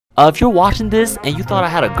If you're watching this and you thought I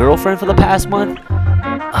had a girlfriend for the past month,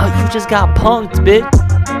 you just got punked, bitch.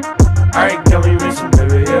 Alright, can we miss some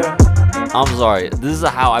baby, yeah? I'm sorry. This is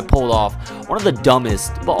how I pulled off one of the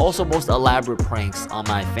dumbest, but also most elaborate pranks on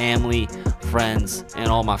my family, friends, and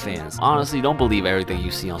all my fans. Honestly, don't believe everything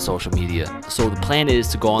you see on social media. So the plan is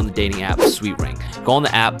to go on the dating app Sweet Ring. Go on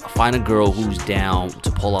the app, find a girl who's down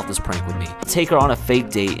to pull off this prank with me. Take her on a fake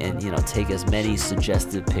date and, you know, take as many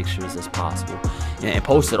suggestive pictures as possible and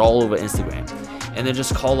post it all over Instagram. And then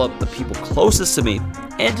just call up the people closest to me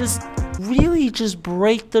and just really just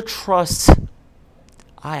break the trust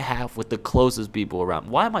I have with the closest people around.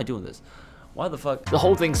 Why am I doing this? Why the fuck? The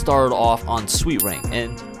whole thing started off on Sweet Ring,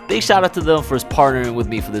 and big shout out to them for partnering with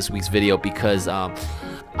me for this week's video because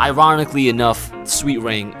ironically enough, Sweet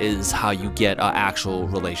Ring is how you get an actual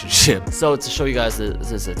relationship. So to show you guys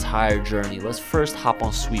this entire journey, let's first hop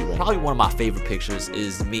on Sweet Ring. Probably one of my favorite pictures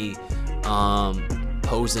is me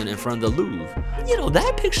posing in front of the Louvre. You know,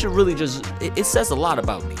 that picture really just, it says a lot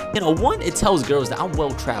about me. You know, one, it tells girls that I'm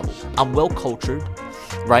well traveled, I'm well cultured,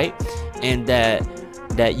 right? And that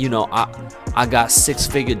you know, I got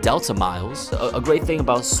 6-figure Delta miles. A great thing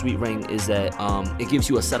about Sweet Ring is that it gives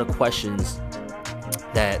you a set of questions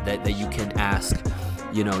that you can ask,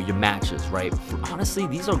 you know, your matches, right? Honestly,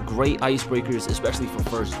 these are great icebreakers, especially for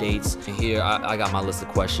first dates. And here I got my list of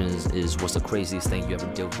questions is, what's the craziest thing you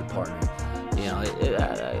ever did with your partner? You know,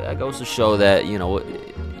 it goes to show that, you know,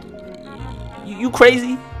 you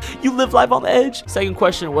crazy? You live life on the edge? Second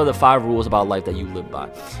question, what are the 5 rules about life that you live by?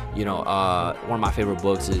 You know, one of my favorite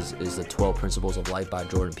books is the 12 Principles of Life by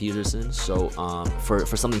Jordan Peterson. So for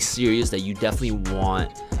something serious that you definitely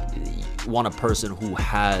want a person who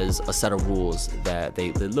has a set of rules that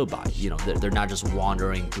they live by. You know, they're not just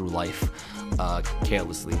wandering through life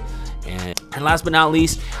carelessly. And last but not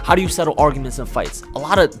least, how do you settle arguments and fights? A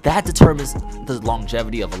lot of that determines the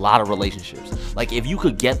longevity of a lot of relationships. Like, if you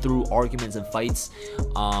could get through arguments and fights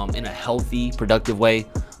in a healthy, productive way,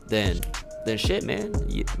 then shit, man,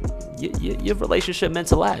 your relationship meant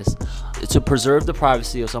to last. To preserve the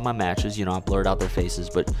privacy of some of my matches, you know, I blurred out their faces,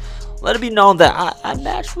 but let it be known that I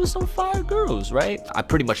matched with some fire girls, right? I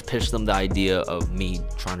pretty much pitched them the idea of me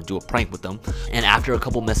trying to do a prank with them. And after a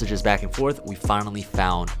couple messages back and forth, we finally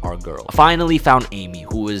found our girl. Finally found Amy,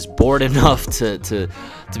 who is bored enough to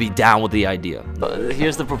be down with the idea. But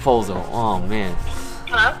here's the proposal. Oh, man.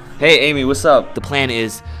 Hello? Hey, Amy, what's up? The plan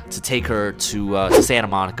is to take her to Santa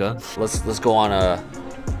Monica. Let's go on a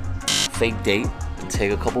fake date and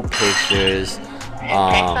take a couple pictures.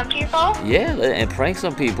 Prank some people? Yeah, and prank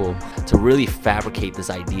some people to really fabricate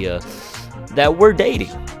this idea that we're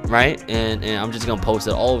dating, right? And I'm just gonna post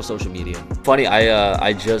it all over social media. Funny,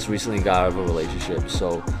 I just recently got out of a relationship,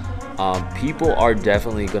 so people are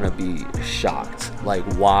definitely gonna be shocked. Like,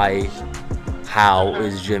 why? How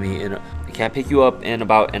is Jimmy in? Can I pick you up in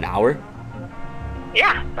about an hour?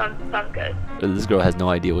 Yeah, sounds good. This girl has no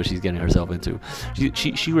idea what she's getting herself into.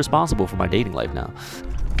 She responsible for my dating life now.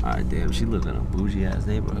 Alright, damn, she lives in a bougie ass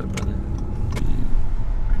neighborhood, brother.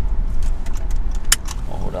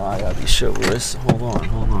 Oh, hold on, I gotta be chivalrous. Hold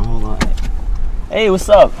on. Hey, what's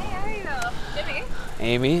up? Hey, how are you? Jimmy.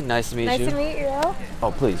 Amy, nice to meet you. Nice to meet you.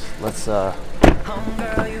 Oh, please, let's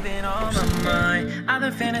Homegirl, you've been on my mind. I've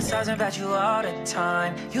been fantasizing about you all the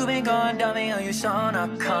time. You've been going dummy on you, so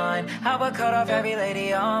not kind. I would cut off every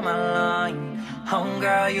lady on my line.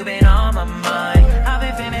 Homegirl, you've been on my mind. I've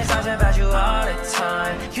been fantasizing about you all the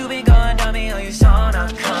time. You've been going dummy on you, so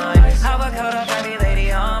not kind. I would cut off every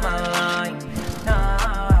lady on my line.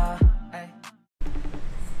 Nah, hey.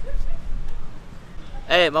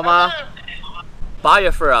 哎，妈妈，8月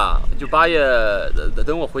份啊，就8月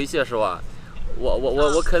等我回去的时候啊，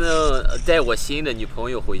我可能带我新的女朋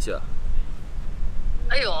友回去。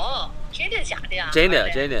哎呦，真的假的呀？真的。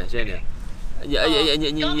你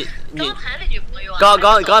刚谈的女朋友啊？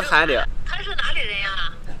刚谈的。他是哪里人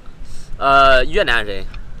呀？越南人。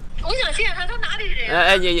我想见他，他哪里人？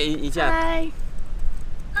哎，你见。Hi.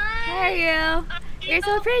 How are you? You're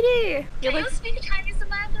so pretty. Can you speak Chinese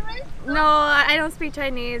Mandarin? No, I don't speak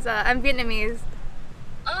Chinese. I'm Vietnamese.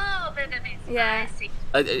 Oh, Vietnamese. Yeah.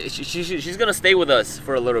 I see. She's gonna stay with us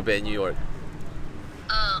for a little bit in New York.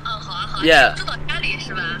 好啊。Yeah. 住到家里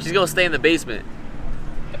是吧？ She's gonna stay in the basement.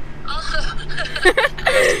 哦，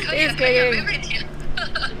可以，没问题。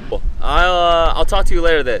I'll talk to you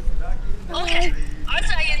later then. Okay. 儿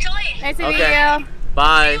子 enjoy. Nice to meet Okay. you.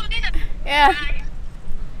 Bye. Yeah.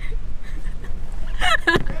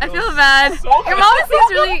 I feel bad. Your mom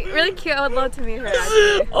seems really cute. I would love to meet her,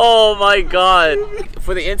 actually. Oh my god.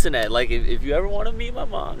 For the internet, like if you ever want to meet my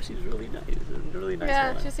mom, she's really nice. Really nice. Yeah,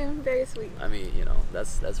 woman. she seemed very sweet. I mean, you know,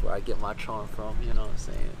 that's where I get my charm from, you know what I'm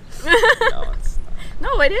saying? No, it's not.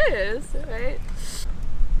 No, it is, right?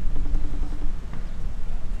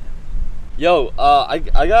 Yo, I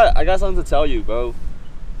got something to tell you, bro.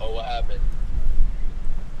 Oh, what happened?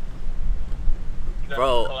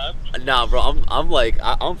 Bro, nah, bro. I'm like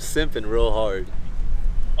I'm simping real hard.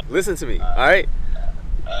 Listen to me, all right?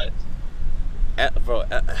 Bro,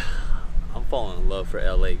 I'm falling in love for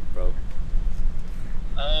LA, bro.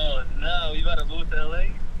 Oh no, you gotta move to LA?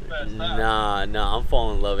 Nah, I'm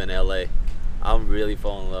falling in love in LA. I'm really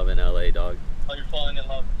falling in love in LA, dog. Oh, you're falling in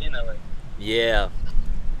love in LA? Yeah.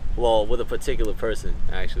 Well, with a particular person,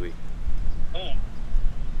 actually.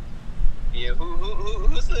 Yeah,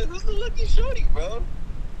 who's the lucky shorty, bro?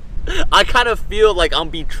 I kind of feel like I'm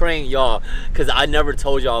betraying y'all because I never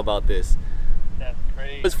told y'all about this. That's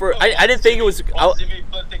crazy. It was for I didn't think it was. Jimmy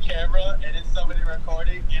flipped the camera and it's somebody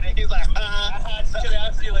recording, and then he's like,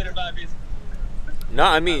 I'll see you later, bye, peace. No,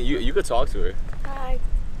 I mean you could talk to her. Hi.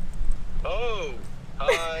 Oh,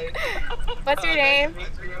 hi. What's your name?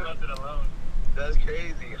 Nice to meet you. That's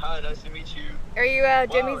crazy. Hi, nice to meet you. Are you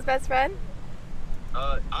Jimmy's best friend?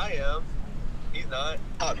 I am. He's not.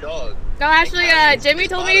 Top dog. No, actually, Jimmy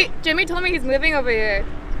told me he's moving over here.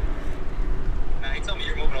 Nah, he told me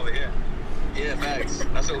you're moving over here. Yeah, facts.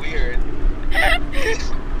 That's what we heard.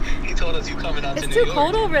 He told us you coming out to New York. It's too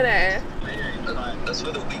cold over there. That's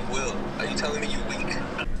for the weak will. Are you telling me you weak?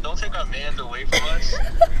 Don't take our mans away from us.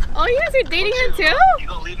 Oh, you guys are dating him too? You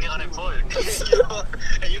gonna leave me unemployed.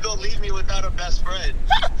 And you gonna leave me without a best friend.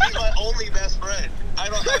 He's my only best friend. I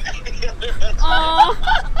don't have any other best friend.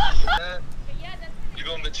 You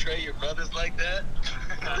gonna betray your brothers like that?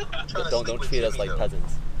 Don't treat us like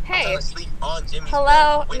peasants. Hey. Sleep on Jimmy's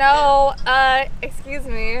Hello. bed No. Excuse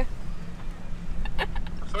me.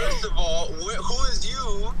 First of all, who is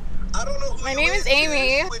you? I don't know who My you name is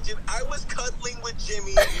Amy. I was cuddling with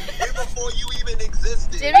Jimmy way before you even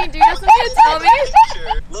existed. Jimmy, do you have something to tell me?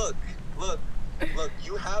 Look.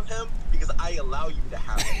 You have him because I allow you to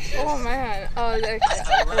have him. Oh man. Oh, is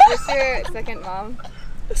this your second mom?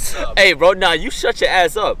 Hey, bro, nah, you shut your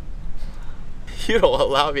ass up. You don't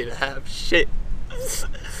allow me to have shit.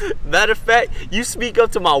 Matter of fact, you speak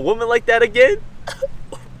up to my woman like that again?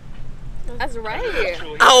 That's right. I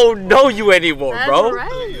don't know you anymore, bro. That's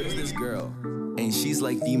right. There's this girl, and she's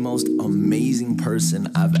like the most amazing person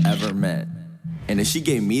I've ever met. And if she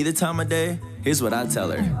gave me the time of day, here's what I tell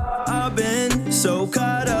her. I've been so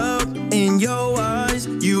caught up in your eyes,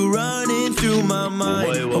 you running through my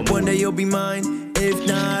mind. Hope one day you'll be mine. If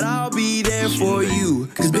not, I'll be there for you.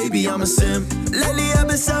 Cause baby, I'm a simp. Lately I've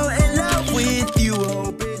been so in love with you.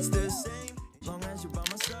 Hope it's the same. As long as you're by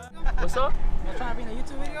my side. What's up? You trying to be in a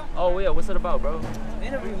YouTube video? Oh yeah, what's it about, bro?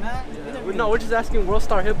 Interview, man. Interview. No, we're just asking World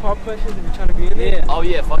Star Hip Hop questions if you're trying to be in it. Yeah. Oh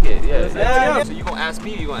yeah, fuck it, yeah. Yeah. So you gonna ask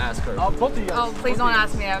me or you gonna ask her? Both of you guys. Oh, please don't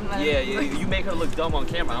ask me. I'm Yeah, you make her look dumb on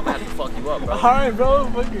camera, I'm gonna have to fuck you up, bro. Alright, bro.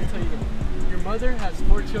 Fuck it. Tell you. Your mother has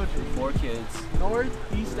 4 children. 4 kids. North,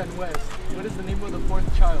 east, and west. What is the name of the 4th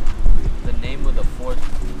child? The name of the 4th.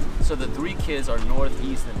 So the 3 kids are north,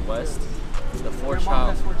 east, and west. The 4th Your mom child.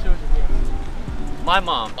 has 4 children, yes. My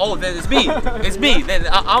mom. Oh, then it's me. It's me. Then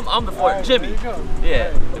I'm the 4th. Right, Jimmy. there you go.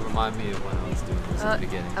 Yeah. Right. It reminded me of when I was doing this in the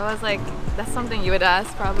beginning. I was like, that's something you would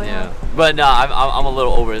ask probably. Yeah. But no, I'm a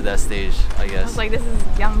little over that stage, I guess. I was like, this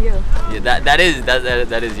is young you. Yeah, that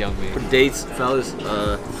is young me. For dates, fellas,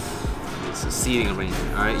 it's a seating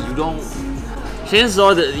arrangement. All right, you don't. Chances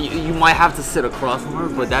are that you might have to sit across from her,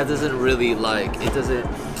 but that doesn't really like. It doesn't.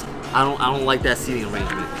 I don't like that seating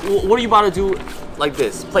arrangement. What are you about to do? Like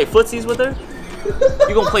this? Play footsies with her?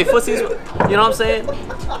 You gonna play footsies? You know what I'm saying?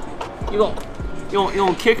 You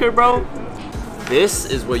gonna kick her, bro? This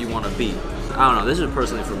is where you want to be. I don't know. This is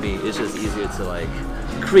personally for me. It's just easier to like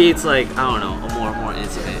creates like I don't know a more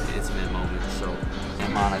intimate moment. So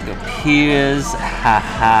and Monica Piers, ha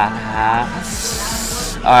ha ha.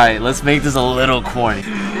 All right, let's make this a little corny.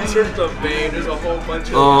 In terms of vein, there's a whole bunch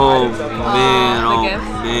of Oh items up man,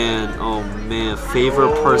 oh man,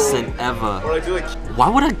 favorite person ever. Or like do like Why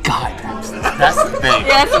would a guy post this? That's the thing. Yeah,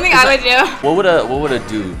 that's something I would do. What would a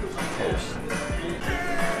dude post?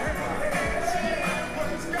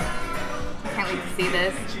 Can't wait to see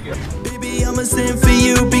this. Baby, I'm a simp for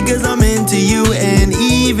you because I'm into you. And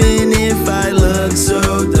even if I look so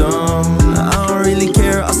dumb, I don't really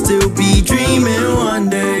care, I'll still be dreaming one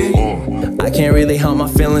day. I can't really help my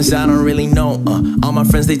feelings, I don't really know. All my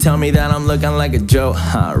friends, they tell me that I'm looking like a joke.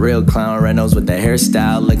 Real clown, red nose with the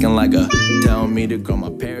hairstyle, looking like a. Tell me to grow my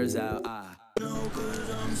pears out.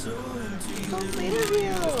 It's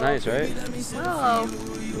nice, right? Wow.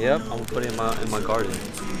 Yep, I'm gonna put it in my garden.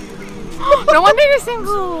 No wonder you're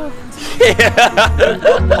single.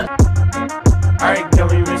 Yeah. Alright,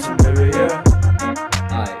 Kelly, listen.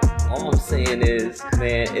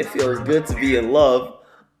 It feels good to be in love.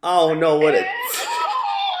 I don't know what it.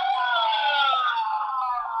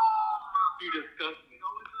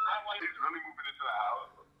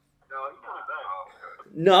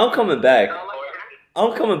 No, I'm coming back.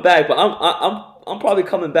 I'm coming back, but I'm probably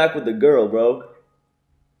coming back with the girl, bro.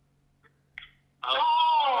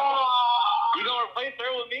 You gonna replace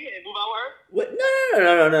her with me and move out with her? What?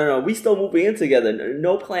 No. We still moving in together.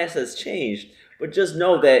 No plans has changed. But just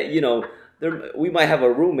know that, you know, we might have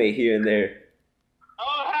a roommate here and there.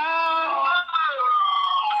 Oh, hell!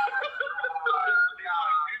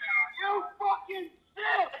 You fucking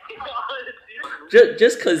shit!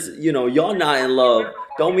 Just cause, you know, y'all not in love,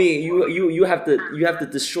 don't mean you have to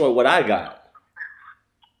destroy what I got.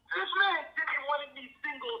 This man Jimmy wanted me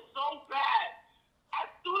single so bad. As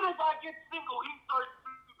soon as I get single, he starts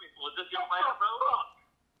stupid. Well, just your plan, bro.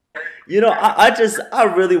 You know, I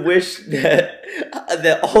really wish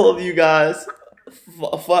that all of you guys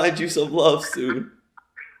find you some love soon.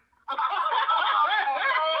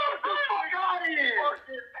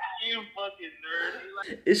 You fucking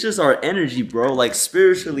nerd. It's just our energy, bro. Like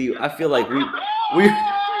spiritually, I feel like we. Wait. Jimmy.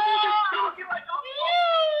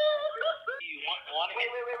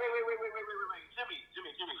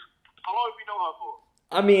 How long have you known her for?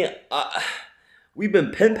 I mean, we've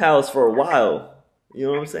been pen pals for a while. You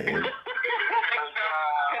know what I'm saying?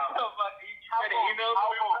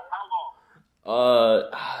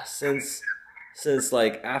 Since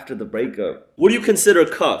like after the breakup. What do you consider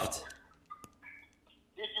cuffed?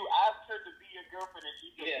 Did you ask her to be your girlfriend and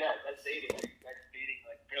she said yes? That's dating. That's dating,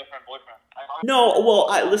 like girlfriend, boyfriend. No, well,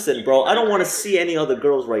 listen, bro. I don't want to see any other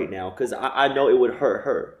girls right now because I know it would hurt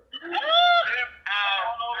her.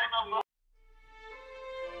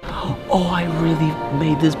 Oh, I really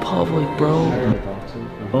made this public, bro.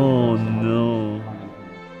 Oh no.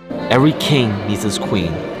 Every king needs his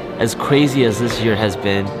queen. As crazy as this year has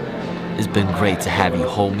been, it's been great to have you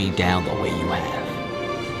hold me down the way you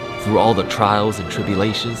have. Through all the trials and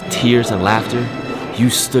tribulations, tears and laughter, you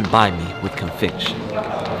stood by me with conviction.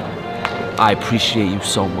 I appreciate you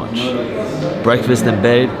so much. Breakfast in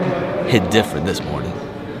bed hit different this morning.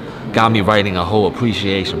 Got me writing a whole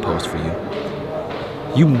appreciation post for you.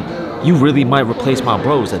 You really might replace my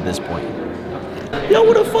bros at this point. Y'all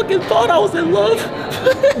would have fucking thought I was in love.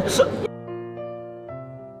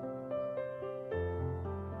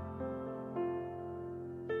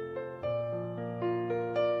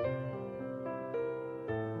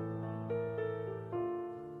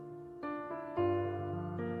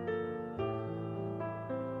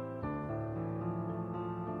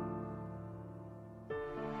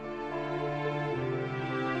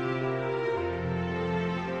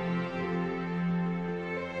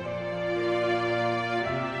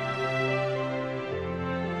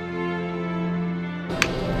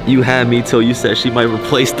 You had me till you said she might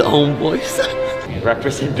replace the homeboys.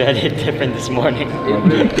 Breakfast in bed hit different this morning.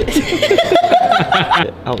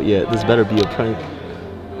 Oh yeah, this better be a prank.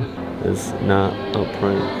 It's not a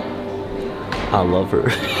prank. I love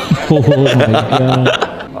her. Oh my god.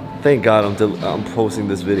 Thank God I'm posting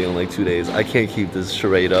this video in like 2 days. I can't keep this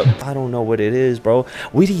charade up. I don't know what it is, bro.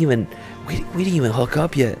 We didn't even hook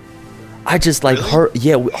up yet. I just like her.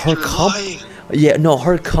 Yeah, her company. Yeah, no,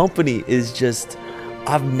 her company is just.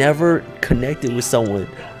 I've never connected with someone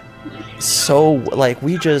so like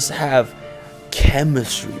we just have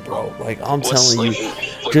chemistry, bro. Like I'm telling you,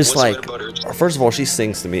 just like first of all, she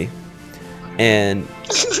sings to me, and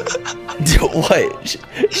what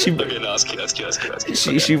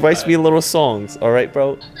she writes me little songs. All right,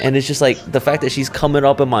 bro. And it's just like the fact that she's coming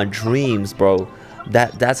up in my dreams, bro.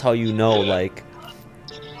 That's how you know like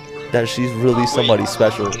that she's really somebody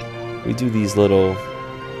special. We do these little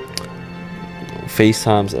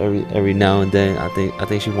FaceTimes every now and then. I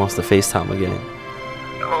think she wants to FaceTime again.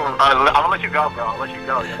 I'm gonna let you go, bro. I'll let you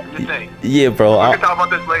go. Do your thing. Yeah, bro. We can talk about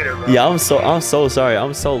this later, bro. Yeah, I'm so sorry.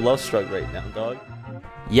 I'm so love struck right now, dog.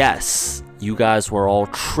 Yes, you guys were all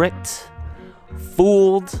tricked,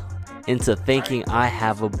 fooled into thinking I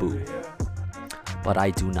have a boo, but I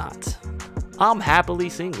do not. I'm happily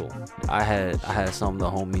single. I had some of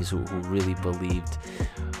the homies who really believed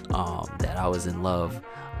that I was in love.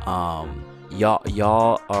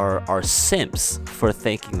 Y'all are simps for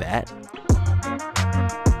thinking that.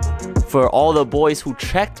 For all the boys who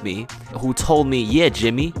checked me, who told me, yeah,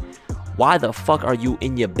 Jimmy, why the fuck are you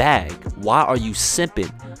in your bag? Why are you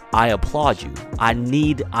simping? I applaud you. I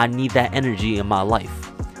need that energy in my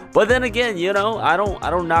life. But then again, you know, I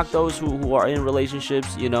don't knock those who are in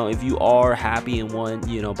relationships. You know, if you are happy in one,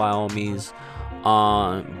 you know, by all means.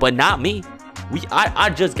 But not me. I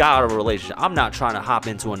just got out of a relationship. I'm not trying to hop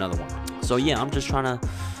into another one. So yeah, I'm just trying to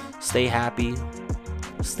stay happy,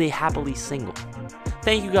 stay happily single.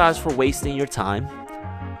 Thank you guys for wasting your time,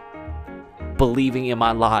 believing in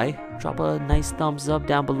my lie. Drop a nice thumbs up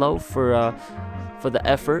down below for the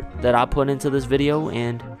effort that I put into this video,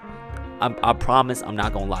 and I promise I'm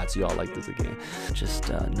not gonna lie to y'all like this again. Just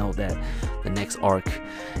know that the next arc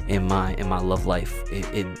in my love life,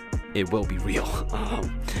 it will be real.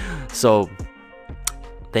 So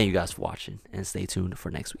thank you guys for watching, and stay tuned for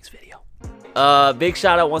next week's video. Big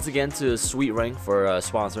shout out once again to Sweet Ring for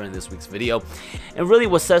sponsoring this week's video. And really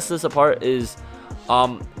what sets this apart is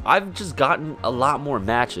I've just gotten a lot more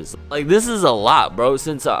matches. Like, this is a lot, bro,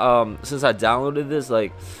 since I downloaded this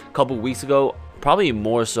like a couple weeks ago. Probably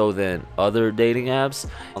more so than other dating apps.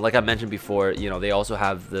 Like I mentioned before, you know, they also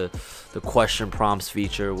have the question prompts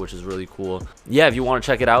feature, which is really cool. Yeah, if you want to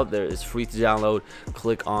check it out, there is free to download.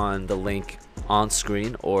 Click on the link on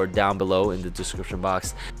screen or down below in the description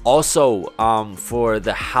box. Also, for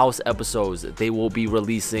the house episodes, they will be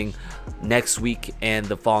releasing next week and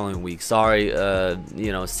the following week. Sorry,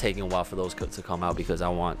 you know, it's taking a while for those to come out because I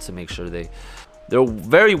want to make sure they're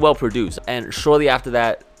very well produced. And shortly after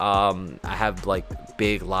that, I have like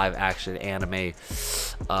big live action anime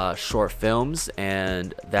short films,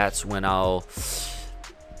 and that's when I'll,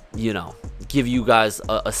 you know, give you guys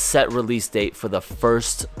a set release date for the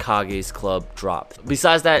first Kage's Club drop.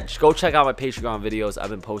 Besides that, go check out my Patreon videos. I've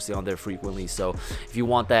been posting on there frequently, so if you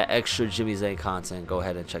want that extra Jimmy Zhang content, go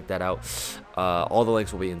ahead and check that out. All the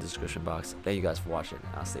links will be in the description box. Thank you guys for watching.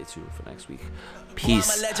 I'll stay tuned for next week.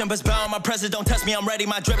 Peace. I'm a legend, but bound. My presence don't test me. I'm ready.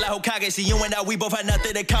 My drip like Hokage. See you and I, we both had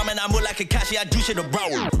nothing in common. I move like Kakashi. I do shit to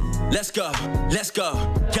bro. Let's go, let's go.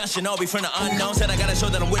 Young Shinobi from the unknown. Said I gotta show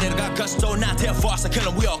that I'm with it. I got gusto. Not tell false. I kill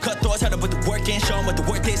them. We all cut throats. Had to put the work in. Show them what the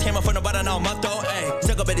work is. Came up from the bottom. Now I'm up though. Hey,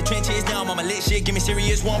 stuck up at the trenches. Now I'm on my lit shit. Give me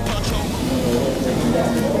serious one punch.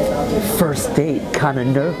 First date, kind of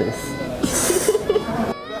nervous.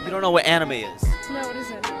 You don't know what anime is? No, what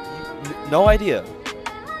is it? No idea.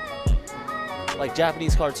 Like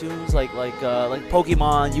Japanese cartoons, like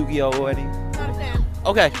Pokemon, Yu-Gi-Oh, any? Not a fan.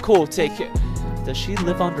 Okay, cool. Take care. Does she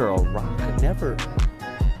live under a rock? Never.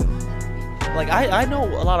 Like I know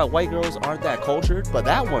a lot of white girls aren't that cultured, but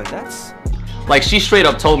that one, that's like, she straight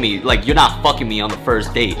up told me like, you're not fucking me on the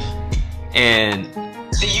first date. And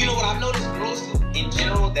see, you know what I've noticed, girls in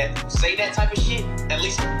general that say that type of shit, at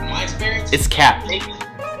least from my experience, it's cap.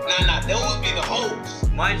 Nah, those be the hoes.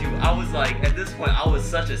 Mind you, I was like, at this point, I was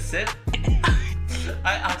such a simp.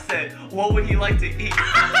 I said, what would he like to eat?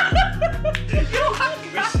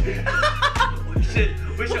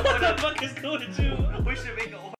 We should what the fuck is going to do? We should make a